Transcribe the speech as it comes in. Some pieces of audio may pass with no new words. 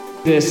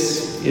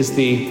This is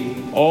the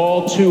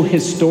all too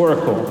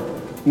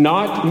historical,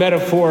 not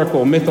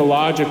metaphorical,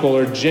 mythological,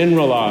 or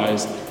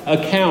generalized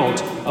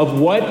account of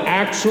what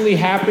actually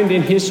happened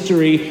in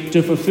history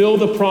to fulfill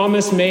the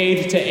promise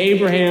made to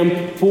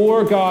Abraham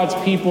for God's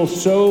people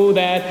so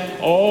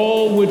that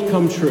all would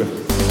come true.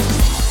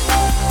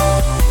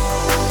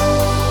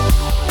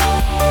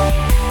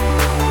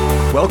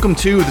 Welcome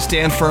to the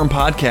Stand Firm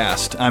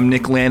podcast. I'm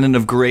Nick Landon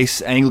of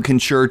Christ Anglican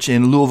Church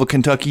in Louisville,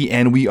 Kentucky,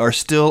 and we are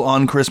still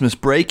on Christmas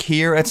break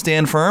here at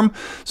Stand Firm.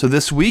 So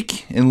this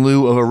week, in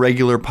lieu of a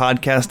regular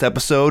podcast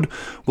episode,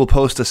 we'll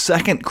post a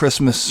second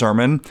Christmas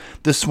sermon,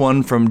 this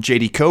one from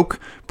Jady Koch,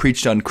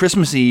 preached on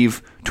Christmas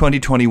Eve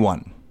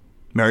 2021.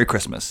 Merry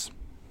Christmas.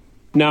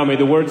 Now may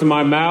the words of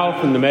my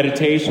mouth and the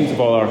meditations of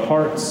all our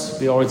hearts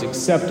be always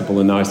acceptable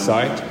in thy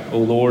sight, O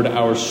Lord,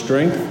 our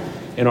strength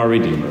and our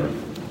Redeemer.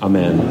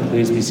 Amen.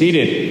 Please be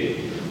seated.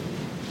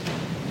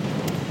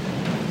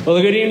 Well,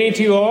 good evening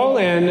to you all,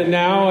 and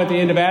now at the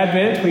end of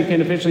Advent, we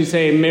can officially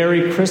say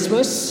Merry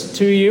Christmas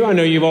to you. I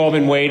know you've all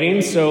been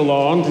waiting so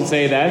long to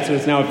say that, so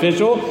it's now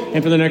official,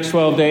 and for the next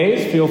 12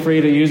 days, feel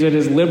free to use it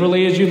as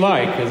liberally as you'd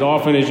like, as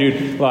often as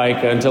you'd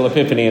like, until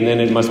Epiphany, and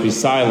then it must be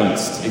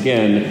silenced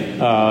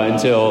again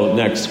until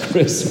next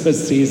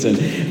Christmas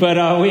season.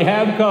 But we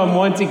have come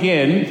once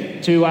again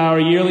to our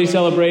yearly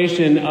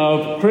celebration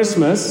of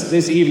Christmas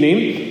this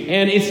evening,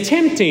 and it's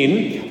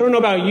tempting, I don't know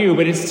about you,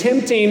 but it's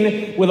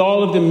tempting with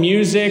all of the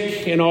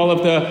music and all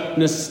of the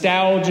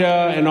nostalgia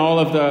and all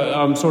of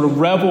the sort of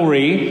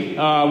revelry,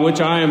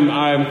 which I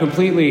am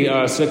completely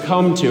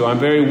succumbed to. I'm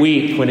very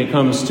weak when it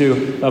comes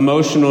to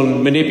emotional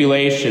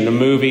manipulation of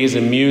movies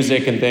and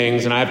music and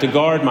things, and I have to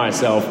guard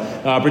myself,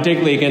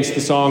 particularly against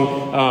the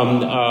song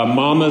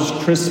Mama's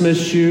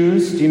Christmas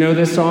Shoes. Do you know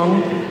this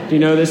song? Do you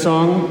know this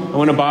song? I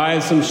want to buy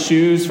some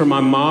shoes for my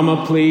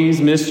mama,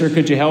 please. Mister,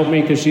 could you help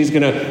me? Because she's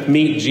going to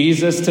meet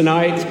Jesus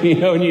tonight. You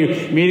know, and you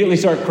immediately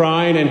start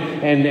crying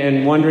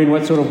and wondering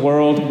what sort of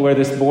world where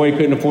this boy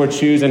couldn't afford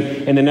shoes.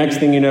 And the next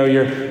thing you know,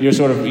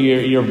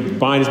 you're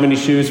buying as many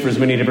shoes for as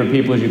many different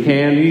people as you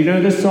can. Do you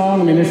know this song?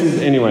 I mean, this is,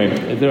 anyway,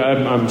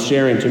 I'm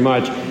sharing too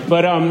much.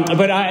 But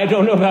I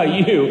don't know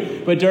about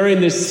you, but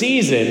during this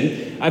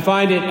season, I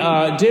find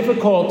it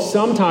difficult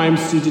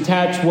sometimes to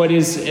detach what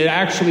is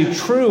actually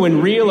true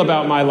and real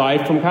about my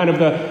life from kind of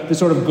the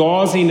sort of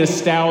gauzy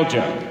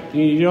nostalgia.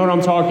 You know what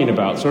I'm talking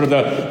about? Sort of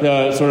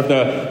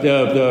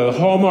the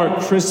Hallmark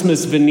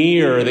Christmas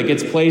veneer that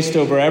gets placed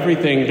over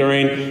everything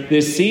during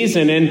this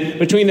season. And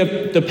between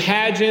the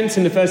pageants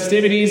and the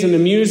festivities and the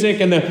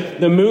music and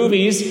the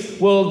movies,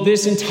 well,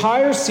 this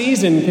entire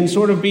season can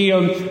sort of be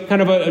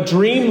kind of a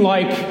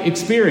dreamlike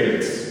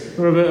experience,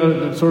 sort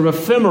of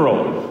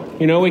ephemeral.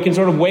 You know, we can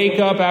sort of wake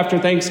up after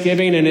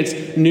Thanksgiving and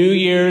it's New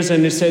Year's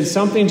and it says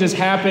something just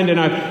happened and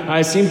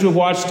I seem to have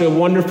watched A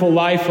Wonderful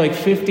Life like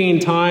 15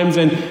 times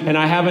and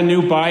I have a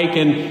new bike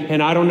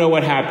and I don't know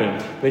what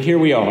happened, but here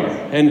we are.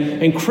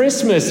 And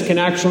Christmas can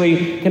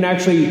actually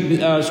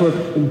sort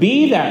of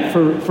be that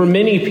for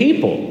many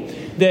people.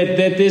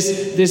 That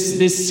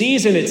this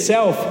season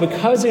itself,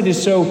 because it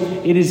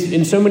is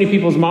in so many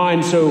people's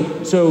minds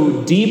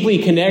so deeply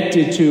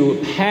connected to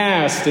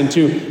past and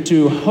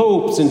to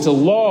hopes and to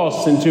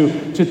loss and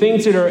to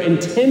things that are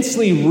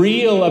intensely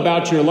real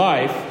about your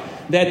life,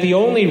 that the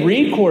only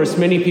recourse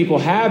many people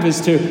have is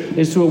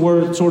to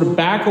sort of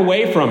back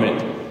away from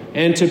it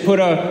and to put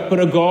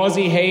a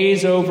gauzy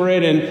haze over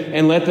it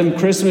and let the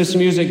Christmas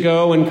music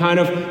go and kind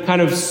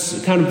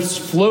of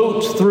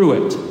float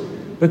through it.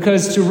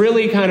 Because to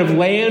really kind of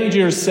land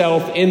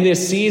yourself in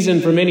this season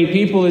for many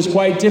people is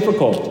quite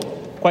difficult.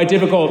 Quite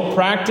difficult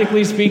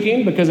practically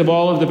speaking because of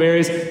all of the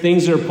various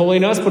things that are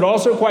pulling us, but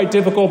also quite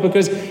difficult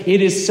because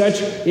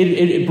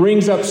it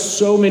brings up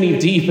so many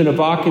deep and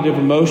evocative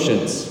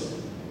emotions.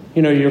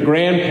 You know, your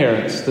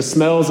grandparents, the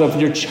smells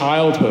of your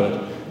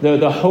childhood,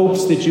 the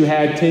hopes that you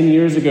had 10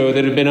 years ago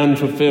that have been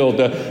unfulfilled,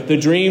 the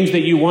dreams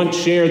that you once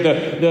shared,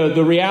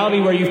 the reality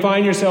where you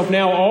find yourself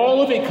now,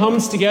 all of it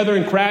comes together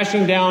and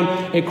crashing down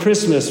at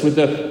Christmas with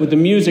the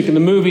music and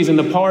the movies and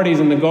the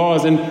parties and the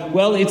gauze. And,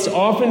 well, it's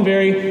often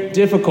very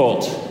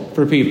difficult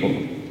for people.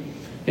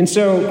 And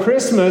so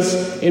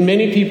Christmas, in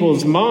many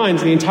people's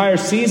minds, the entire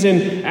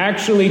season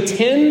actually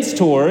tends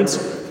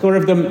towards sort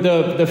of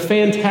the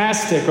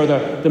fantastic or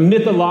the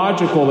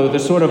mythological or the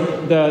sort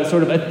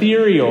of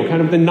ethereal,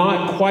 kind of the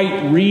not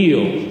quite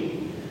real,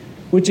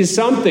 which is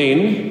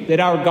something that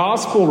our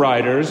gospel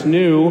writers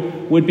knew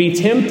would be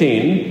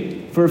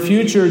tempting for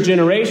future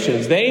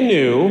generations. They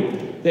knew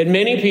that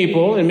many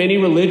people and many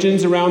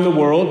religions around the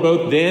world,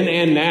 both then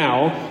and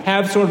now,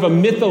 have sort of a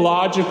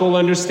mythological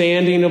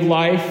understanding of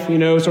life, you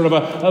know, sort of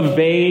a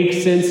vague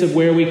sense of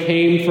where we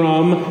came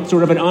from,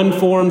 sort of an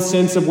unformed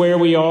sense of where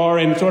we are,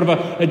 and sort of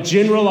a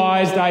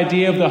generalized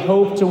idea of the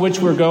hope to which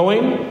we're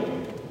going.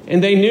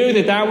 And they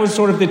knew that was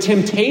sort of the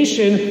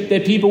temptation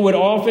that people would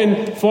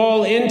often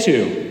fall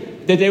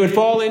into, that they would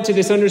fall into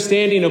this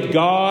understanding of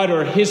God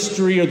or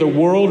history or the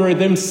world or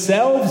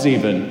themselves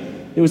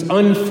even, It was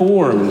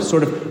unformed,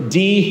 sort of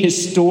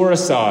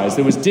dehistoricized.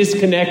 It was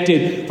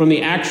disconnected from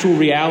the actual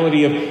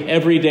reality of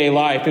everyday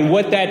life. And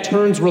what that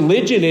turns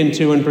religion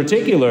into in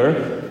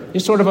particular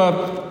is sort of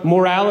a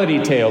morality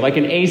tale, like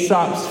an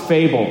Aesop's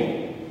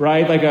fable,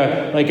 right? Like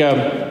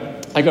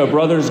a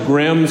Brothers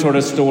Grimm sort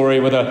of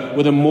story with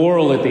a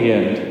moral at the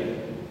end.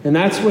 And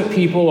that's what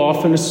people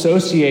often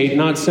associate,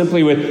 not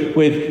simply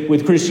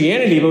with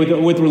Christianity,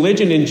 but with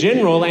religion in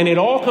general. And it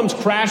all comes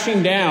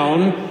crashing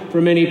down for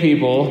many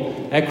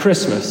people at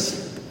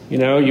Christmas. You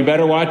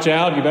better watch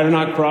out. You better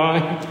not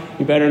cry.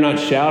 You better not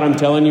shout. I'm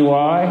telling you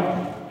why.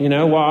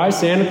 Why?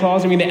 Santa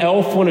Claus, the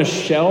elf on a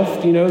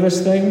shelf. Do you know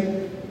this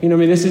thing?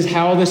 This is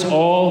how this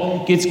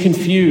all gets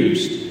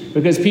confused.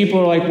 Because people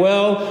are like,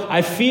 well,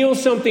 I feel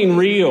something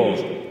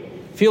real.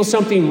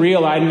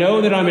 I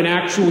know that I'm an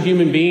actual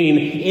human being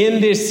in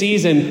this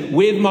season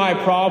with my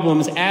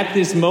problems at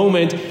this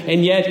moment,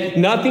 and yet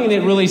nothing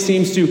that really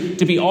seems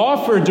to be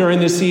offered during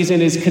this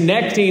season is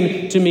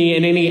connecting to me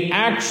in any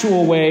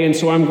actual way, and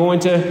so I'm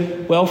going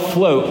to,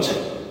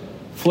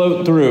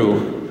 float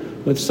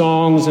through with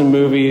songs and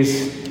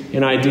movies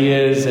and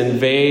ideas and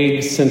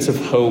vague sense of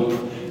hope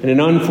and an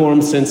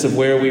unformed sense of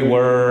where we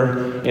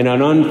were and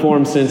an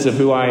unformed sense of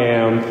who I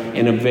am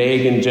and a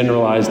vague and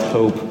generalized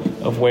hope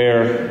of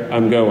where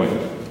I'm going.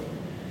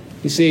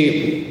 You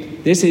see,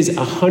 this is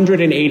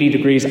 180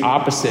 degrees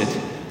opposite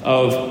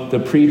of the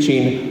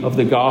preaching of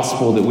the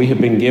gospel that we have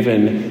been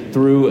given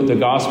through the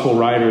gospel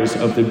writers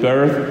of the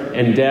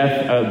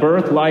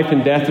birth, life,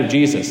 and death of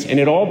Jesus. And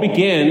it all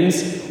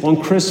begins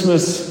on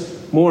Christmas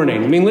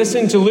morning.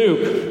 Listen to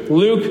Luke.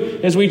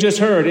 Luke, as we just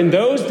heard, in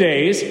those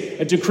days,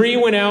 a decree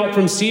went out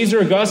from Caesar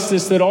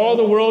Augustus that all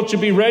the world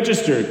should be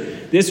registered.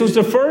 This was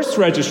the first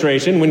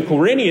registration. When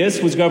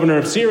Quirinius was governor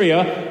of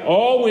Syria,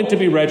 all went to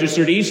be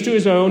registered, each to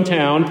his own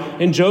town.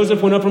 And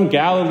Joseph went up from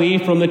Galilee,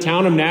 from the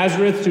town of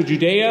Nazareth to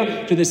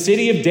Judea, to the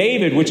city of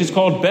David, which is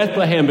called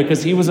Bethlehem,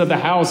 because he was of the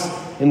house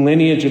and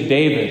lineage of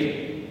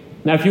David.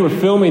 Now, if you were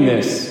filming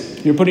this,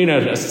 you're putting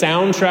a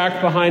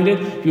soundtrack behind it,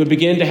 you would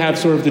begin to have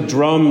sort of the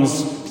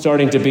drums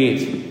starting to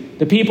beat.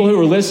 The people who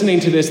were listening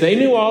to this, they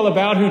knew all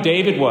about who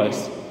David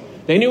was.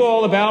 They knew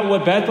all about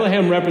what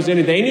Bethlehem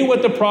represented. They knew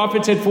what the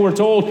prophets had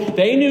foretold.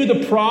 They knew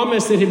the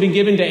promise that had been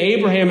given to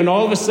Abraham. And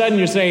all of a sudden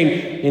you're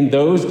saying, in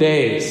those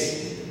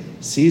days,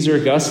 Caesar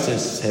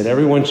Augustus said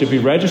everyone should be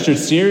registered.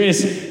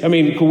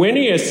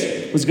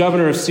 Quirinius was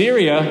governor of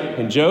Syria,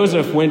 and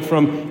Joseph went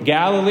from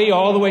Galilee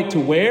all the way to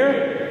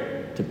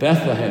where? To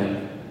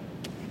Bethlehem.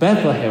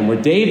 Bethlehem, where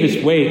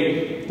David's,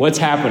 what's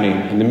happening?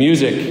 And the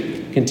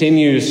music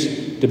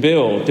continues to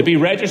build, to be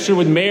registered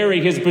with Mary,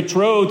 his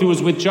betrothed, who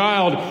was with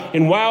child.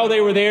 And while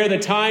they were there, the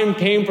time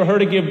came for her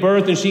to give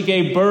birth, and she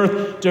gave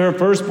birth to her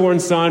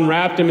firstborn son,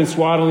 wrapped him in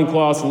swaddling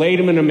cloths, laid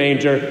him in a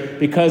manger,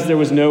 because there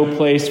was no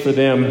place for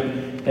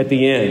them at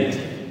the end.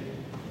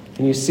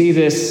 And you see,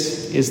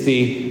 this is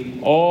the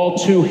all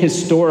too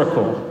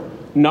historical,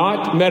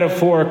 not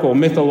metaphorical,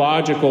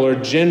 mythological, or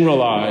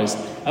generalized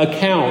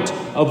account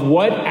of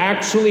what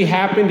actually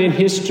happened in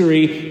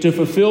history to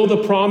fulfill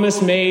the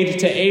promise made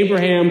to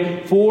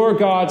Abraham for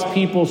God's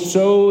people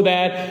so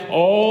that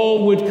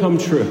all would come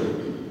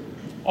true.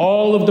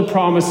 All of the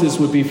promises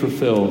would be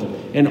fulfilled,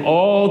 and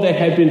all that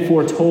had been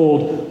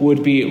foretold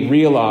would be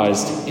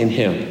realized in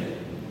him.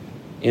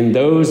 In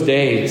those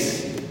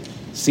days,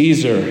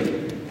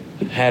 Caesar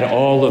had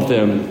all of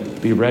them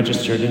be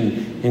registered,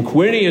 and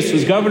Quirinius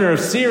was governor of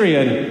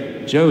Syria,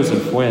 and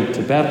Joseph went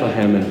to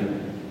Bethlehem,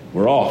 and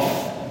we're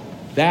off.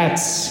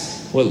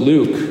 That's what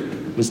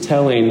Luke was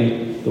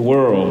telling the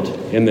world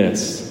in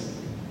this.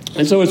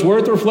 And so it's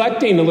worth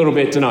reflecting a little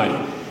bit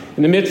tonight.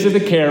 In the midst of the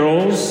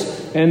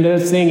carols and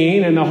the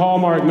singing and the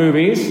Hallmark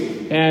movies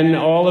and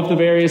all of the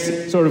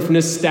various sort of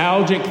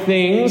nostalgic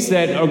things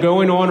that are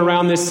going on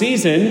around this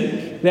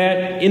season,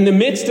 that in the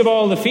midst of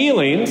all the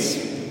feelings,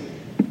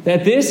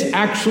 that this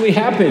actually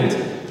happened.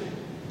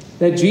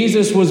 That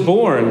Jesus was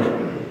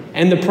born,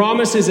 and the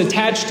promises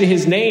attached to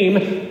his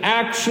name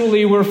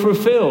actually were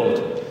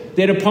fulfilled.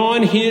 That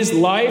upon his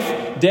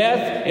life,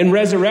 death, and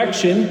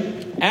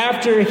resurrection,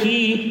 after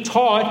he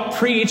taught,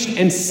 preached,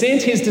 and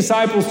sent his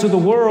disciples to the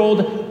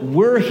world,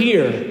 we're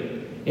here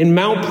in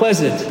Mount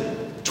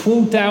Pleasant,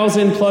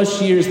 2,000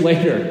 plus years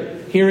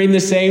later, hearing the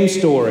same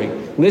story,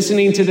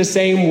 listening to the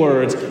same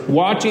words,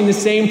 watching the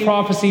same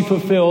prophecy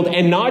fulfilled,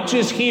 and not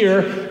just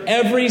here,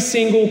 every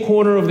single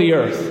corner of the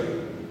earth.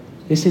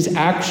 This has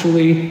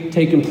actually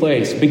taken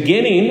place,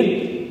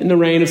 beginning in the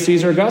reign of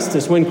Caesar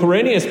Augustus, when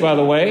Quirinius, by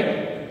the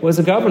way, was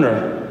a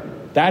governor.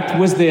 That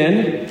was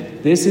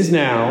then, this is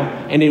now,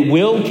 and it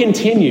will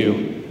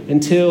continue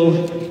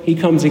until he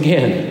comes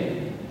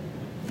again.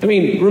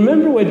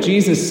 Remember what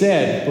Jesus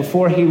said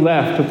before he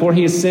left, before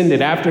he ascended,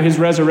 after his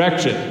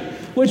resurrection,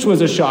 which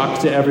was a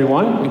shock to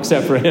everyone,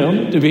 except for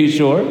him, to be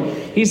sure.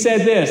 He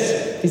said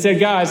this. He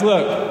said, guys,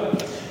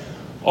 look,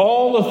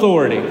 all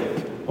authority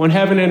on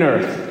heaven and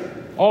earth,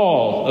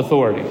 all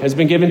authority has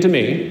been given to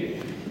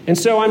me. And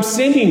so I'm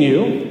sending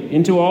you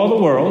into all the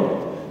world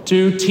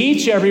to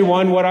teach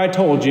everyone what I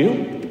told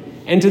you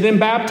and to then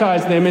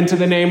baptize them into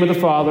the name of the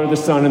Father, the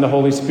Son, and the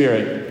Holy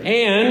Spirit.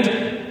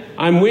 And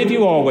I'm with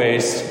you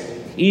always,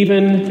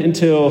 even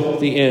until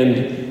the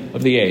end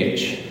of the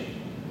age.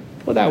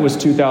 Well, that was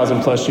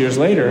 2,000 plus years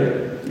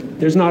later.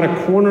 There's not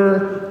a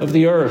corner of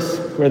the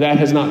earth where that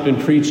has not been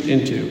preached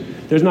into.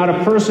 There's not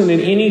a person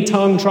in any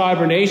tongue,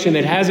 tribe, or nation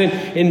that hasn't,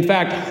 in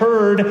fact,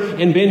 heard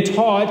and been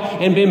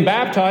taught and been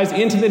baptized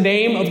into the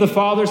name of the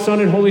Father, Son,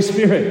 and Holy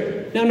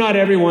Spirit. Now, not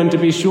everyone, to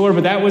be sure,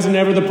 but that was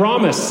never the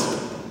promise.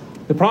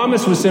 The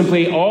promise was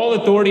simply, all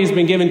authority has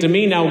been given to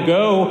me. Now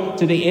go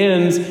to the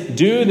ends,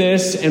 do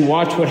this, and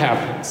watch what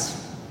happens.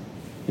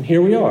 And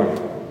here we are.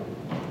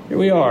 Here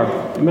we are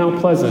in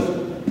Mount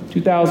Pleasant,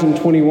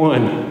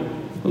 2021.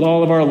 With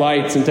all of our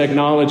lights and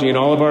technology and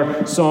all of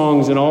our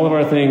songs and all of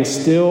our things,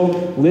 still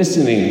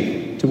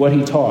listening to what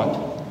he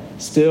taught,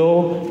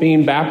 still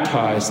being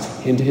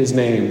baptized into his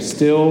name,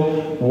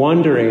 still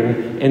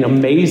wondering in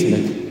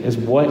amazement as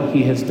what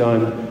he has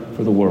done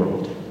for the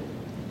world.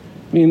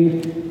 I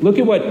mean, look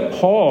at what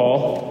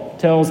Paul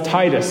tells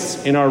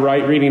Titus in our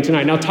right reading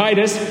tonight. Now,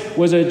 Titus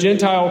was a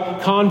Gentile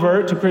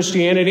convert to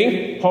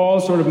Christianity,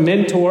 Paul's sort of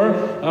mentor,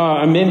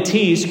 a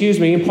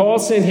mentee, and Paul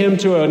sent him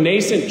to a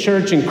nascent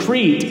church in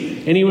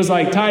Crete, and he was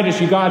like, Titus,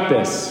 you got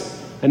this.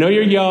 I know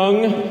you're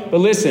young, but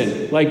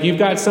listen, you've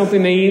got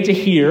something they need to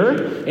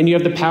hear, and you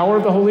have the power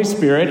of the Holy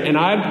Spirit, and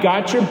I've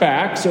got your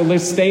back, so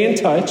let's stay in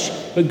touch,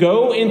 but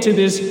go into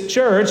this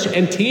church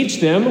and teach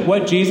them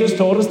what Jesus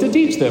told us to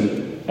teach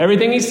them.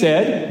 Everything he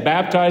said,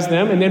 baptize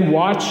them, and then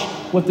watch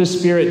what the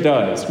Spirit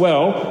does.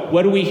 Well,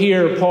 what do we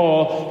hear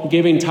Paul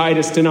giving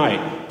Titus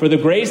tonight? For the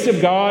grace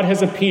of God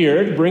has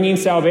appeared, bringing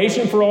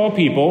salvation for all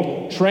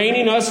people,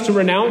 training us to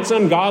renounce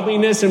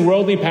ungodliness and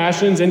worldly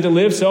passions and to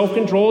live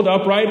self-controlled,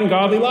 upright, and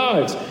godly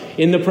lives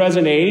in the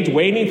present age,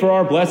 waiting for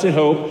our blessed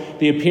hope,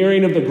 the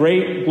appearing of the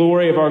great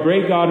glory of our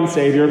great God and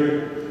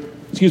Savior,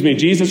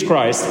 Jesus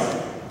Christ,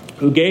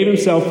 who gave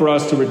himself for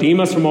us to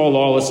redeem us from all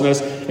lawlessness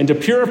and to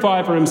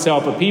purify for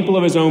himself a people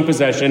of his own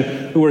possession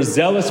who are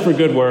zealous for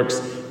good works.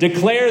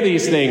 Declare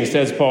these things,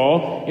 says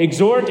Paul,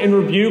 exhort and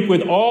rebuke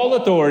with all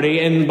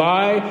authority,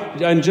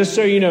 and just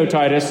so you know,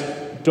 Titus,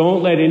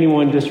 don't let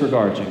anyone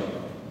disregard you.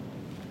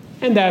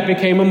 And that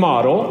became a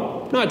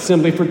model, not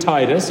simply for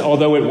Titus,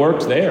 although it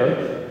worked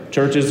there.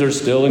 Churches are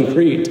still in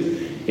Crete.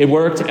 It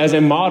worked as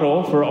a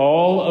model for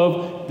all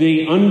of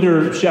the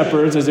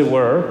under-shepherds, as it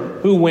were,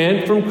 who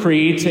went from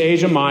Crete to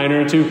Asia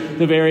Minor to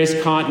the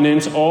various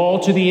continents, all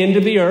to the end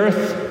of the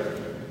earth,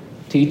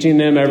 teaching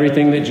them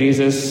everything that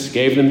Jesus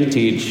gave them to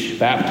teach,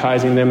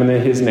 baptizing them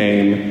in his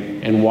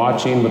name, and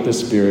watching what the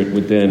Spirit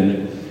would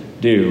then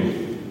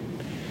do.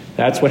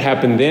 That's what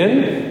happened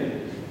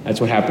then, that's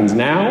what happens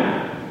now,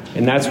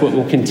 and that's what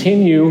will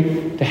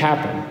continue to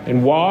happen.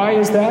 And why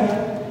is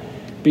that?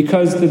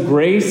 Because the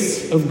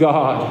grace of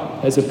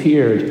God has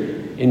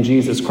appeared in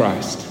Jesus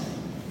Christ.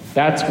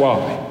 That's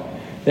why.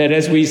 That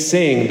as we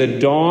sing, the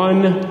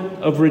dawn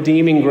of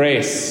redeeming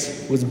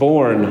grace was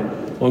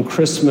born on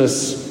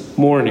Christmas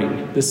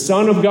morning. The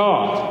Son of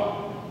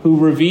God, who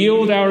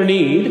revealed our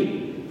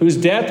need, whose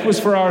death was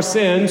for our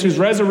sins, whose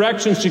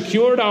resurrection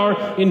secured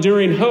our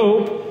enduring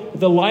hope,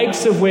 the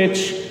likes of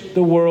which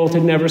the world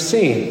had never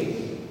seen.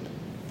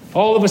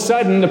 All of a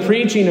sudden, the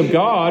preaching of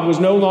God was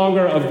no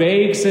longer a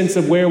vague sense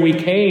of where we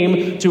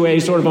came to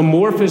a sort of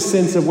amorphous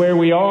sense of where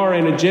we are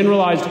and a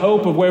generalized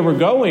hope of where we're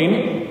going.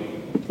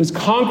 It was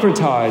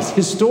concretized,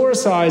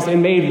 historicized,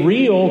 and made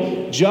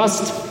real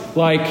just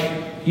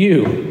like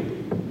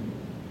you.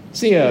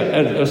 See,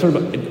 a sort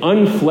of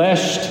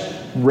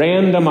unfleshed,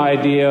 random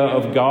idea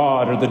of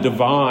God or the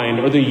divine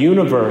or the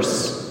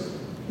universe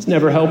has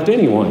never helped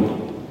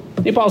anyone.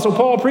 The Apostle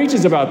Paul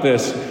preaches about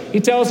this. He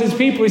tells his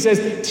people, he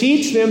says,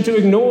 teach them to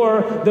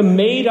ignore the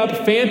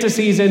made-up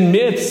fantasies and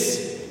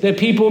myths that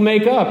people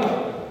make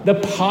up. The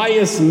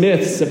pious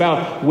myths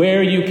about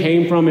where you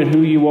came from and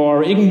who you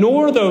are.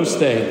 Ignore those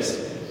things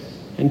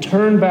and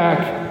turn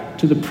back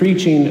to the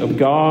preaching of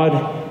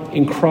God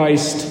in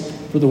Christ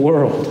for the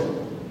world.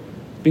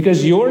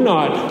 Because you're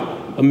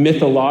not a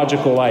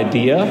mythological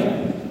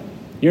idea.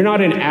 You're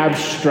not an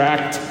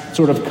abstract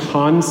sort of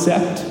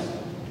concept.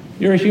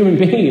 You're a human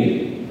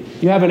being.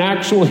 You have an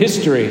actual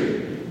history.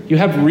 You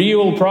have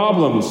real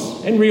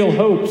problems and real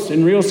hopes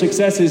and real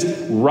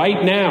successes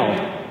right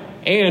now.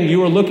 And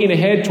you are looking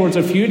ahead towards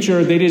a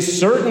future that is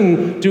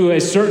certain to a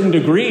certain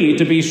degree,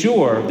 to be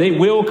sure. They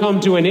will come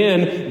to an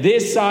end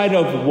this side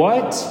of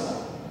what?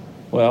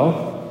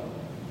 Well,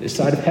 this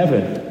side of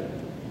heaven.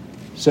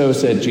 So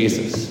said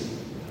Jesus.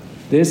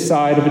 This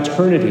side of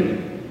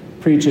eternity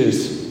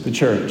preaches the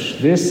church.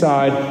 This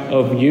side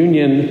of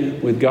union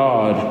with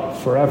God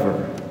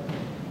forever.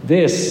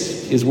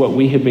 This is what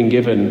we have been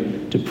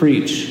given to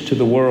preach to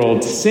the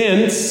world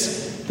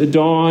since the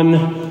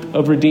dawn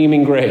of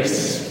redeeming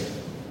grace.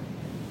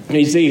 And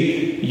you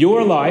see,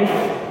 your life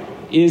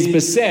is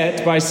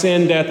beset by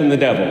sin, death, and the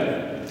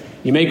devil.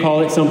 You may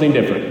call it something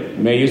different.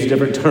 You may use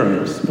different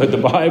terms. But the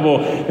Bible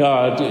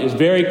is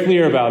very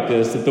clear about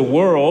this, that the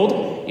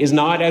world is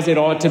not as it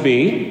ought to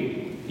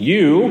be.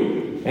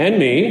 You and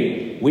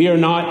me, we are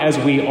not as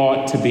we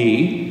ought to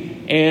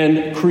be.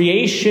 and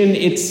creation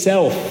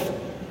itself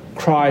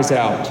cries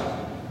out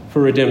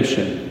for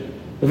redemption.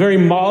 The very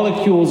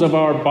molecules of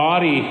our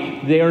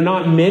body, they are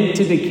not meant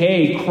to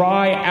decay,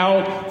 cry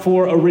out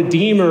for a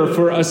Redeemer,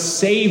 for a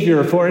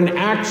Savior, for an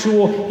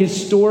actual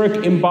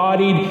historic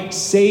embodied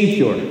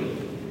Savior.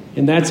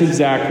 And that's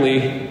exactly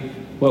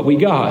what we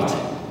got,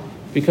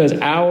 because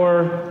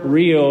our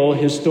real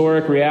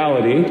historic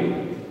reality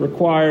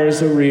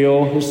requires a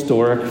real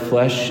historic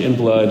flesh and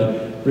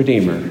blood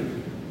Redeemer,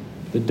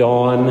 the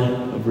dawn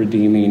of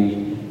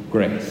redeeming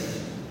grace.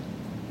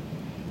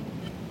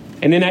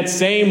 And in that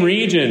same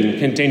region,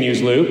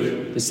 continues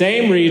Luke, the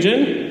same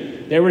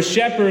region, there were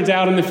shepherds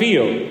out in the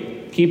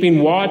field,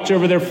 keeping watch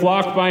over their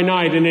flock by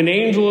night. And an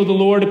angel of the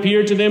Lord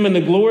appeared to them, and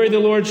the glory of the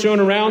Lord shone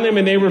around them,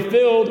 and they were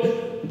filled,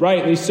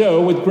 rightly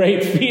so, with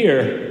great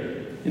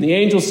fear. And the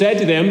angel said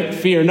to them,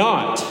 "Fear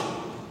not,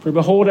 for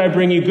behold, I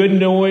bring you good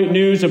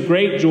news of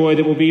great joy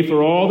that will be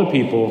for all the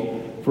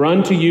people. For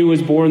unto you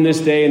is born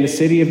this day in the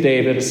city of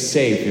David a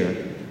Savior,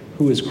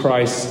 who is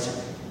Christ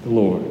the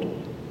Lord."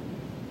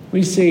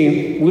 We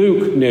see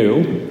Luke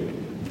knew,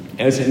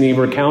 as he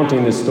was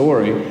recounting this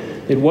story,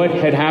 that what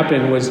had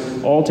happened was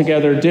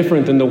altogether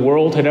different than the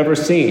world had ever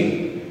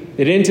seen.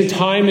 That into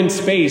time and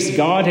space,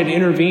 God had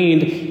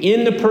intervened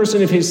in the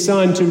person of his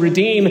Son to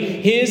redeem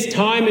his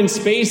time and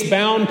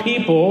space-bound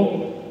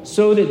people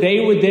so that they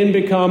would then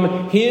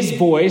become his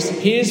voice,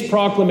 his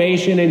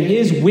proclamation, and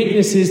his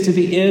witnesses to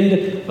the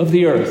end of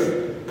the earth.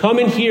 Come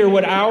and hear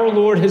what our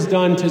Lord has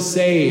done to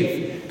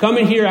save. Come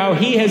and hear how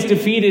he has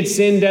defeated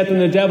sin, death, and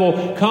the devil.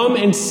 Come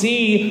and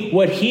see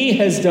what he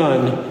has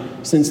done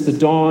since the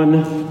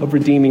dawn of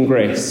redeeming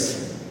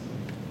grace.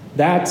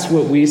 That's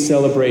what we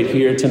celebrate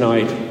here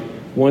tonight,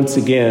 once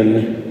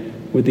again,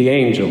 with the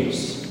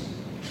angels.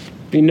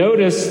 You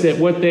notice that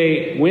when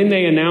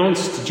they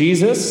announced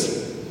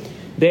Jesus,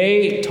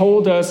 they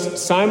told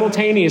us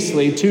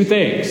simultaneously two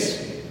things: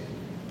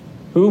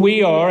 who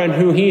we are and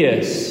who he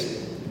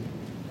is.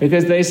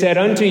 Because they said,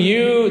 "Unto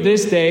you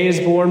this day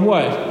is born"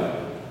 what?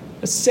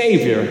 A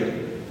Savior.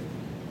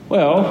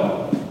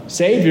 Well,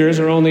 Saviors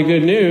are only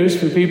good news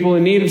for people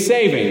in need of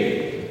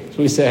saving, as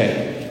we say.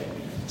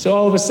 So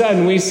all of a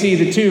sudden, we see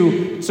the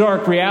two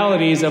stark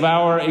realities of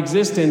our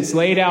existence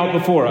laid out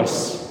before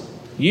us.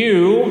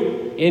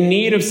 You, in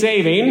need of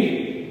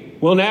saving,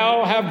 will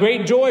now have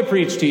great joy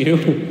preached to you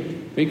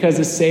because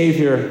a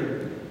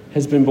Savior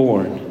has been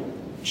born.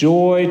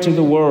 Joy to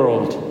the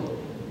world.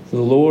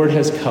 The Lord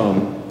has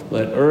come.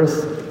 Let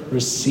earth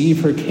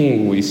receive her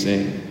King, we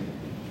sing.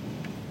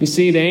 You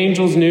see, the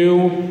angels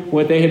knew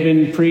what they had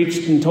been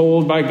preached and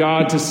told by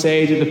God to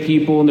say to the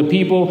people. And the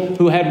people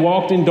who had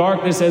walked in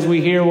darkness, as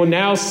we hear, will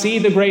now see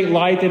the great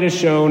light that is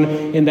shown,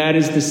 and that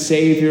is the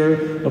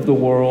Savior of the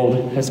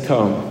world has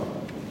come.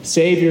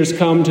 Saviors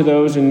come to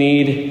those in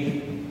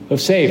need of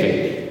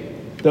saving,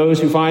 those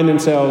who find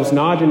themselves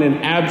not in an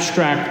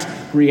abstract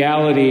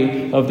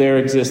reality of their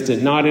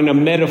existence, not in a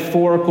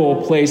metaphorical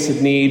place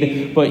of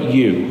need, but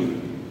you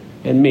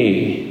and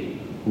me,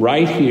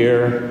 right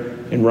here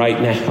and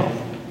right now.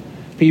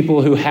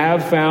 People who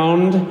have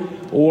found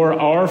or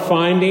are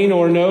finding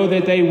or know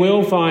that they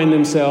will find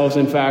themselves,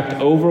 in fact,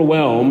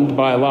 overwhelmed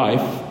by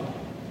life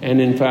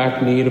and, in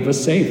fact, need of a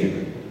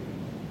Savior.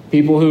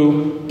 People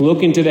who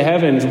look into the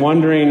heavens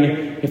wondering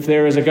if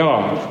there is a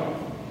God.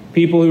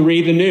 People who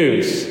read the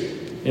news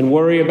and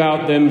worry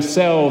about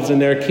themselves and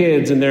their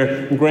kids and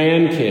their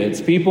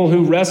grandkids. People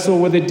who wrestle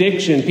with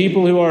addiction.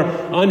 People who are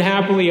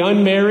unhappily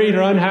unmarried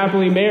or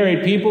unhappily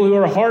married. People who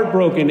are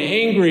heartbroken,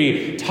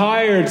 angry,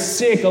 tired,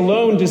 sick,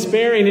 alone,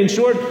 despairing. In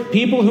short,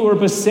 people who are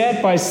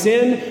beset by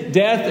sin,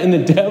 death, and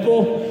the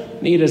devil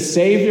need a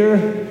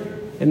Savior.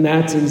 And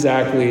that's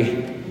exactly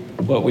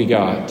what we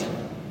got.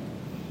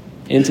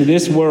 Into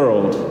this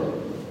world,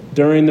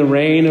 during the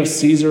reign of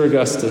Caesar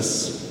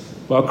Augustus,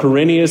 while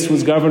Quirinius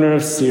was governor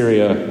of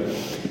Syria,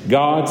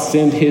 God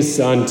sent his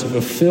Son to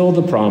fulfill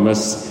the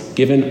promise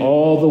given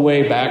all the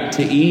way back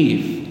to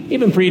Eve,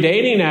 even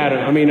predating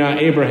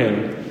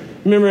Abraham.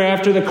 Remember,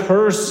 after the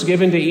curse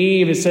given to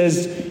Eve, it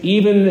says,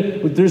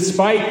 even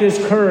despite this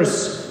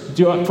curse,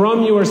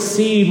 from your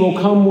seed will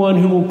come one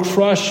who will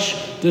crush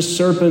the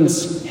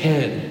serpent's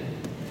head.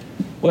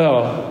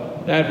 Well,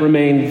 that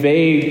remained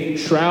vague,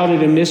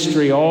 shrouded in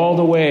mystery all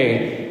the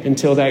way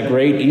until that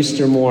great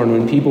Easter morn,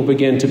 when people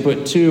begin to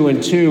put two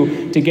and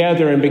two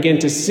together and begin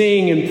to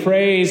sing and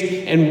praise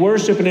and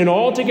worship in an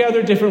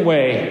altogether different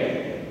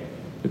way,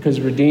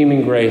 because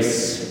redeeming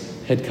grace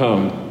had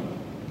come.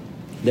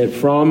 That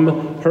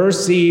from her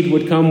seed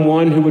would come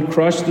one who would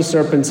crush the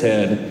serpent's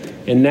head,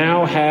 and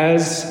now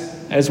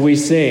has, as we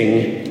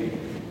sing,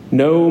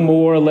 no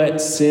more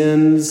let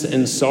sins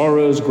and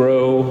sorrows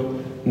grow,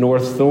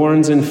 nor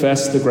thorns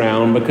infest the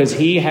ground, because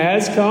he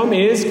has come,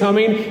 is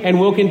coming,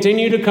 and will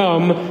continue to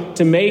come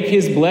to make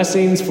his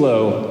blessings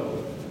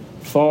flow,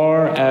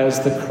 far as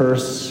the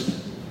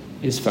curse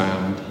is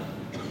found.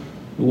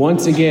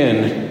 Once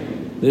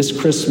again, this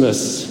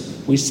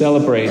Christmas, we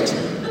celebrate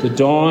the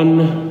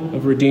dawn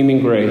of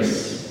redeeming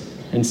grace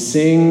and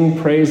sing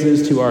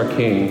praises to our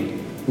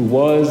King, who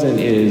was and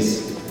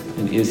is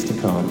and is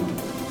to come.